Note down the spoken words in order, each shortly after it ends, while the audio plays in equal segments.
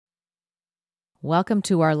Welcome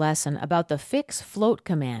to our lesson about the fix float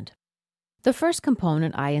command. The first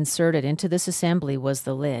component I inserted into this assembly was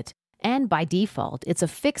the lid, and by default, it's a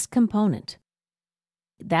fixed component.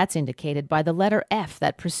 That's indicated by the letter F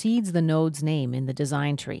that precedes the node's name in the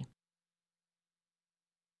design tree.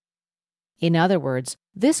 In other words,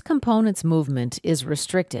 this component's movement is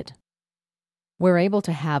restricted. We're able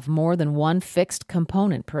to have more than one fixed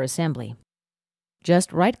component per assembly.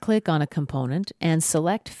 Just right-click on a component and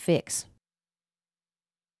select Fix.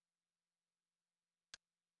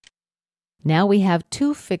 Now we have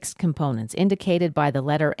two fixed components indicated by the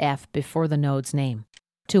letter F before the node's name.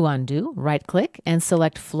 To undo, right-click and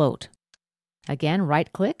select Float. Again,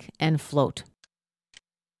 right-click and Float.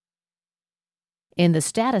 In the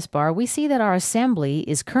status bar, we see that our assembly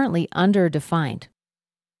is currently underdefined.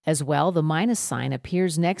 As well, the minus sign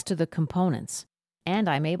appears next to the components, and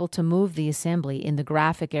I'm able to move the assembly in the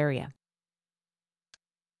graphic area.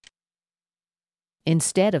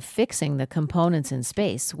 Instead of fixing the components in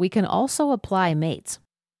space, we can also apply mates.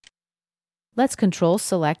 Let's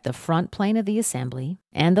Control-select the front plane of the assembly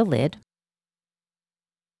and the lid.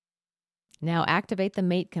 Now activate the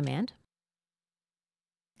mate command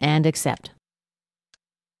and accept.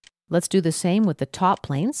 Let's do the same with the top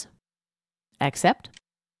planes. Accept.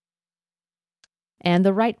 And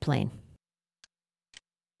the right plane.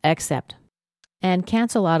 Accept. And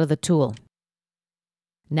cancel out of the tool.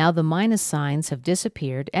 Now the minus signs have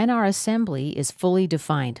disappeared and our assembly is fully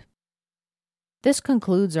defined. This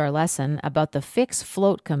concludes our lesson about the fix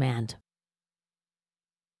float command.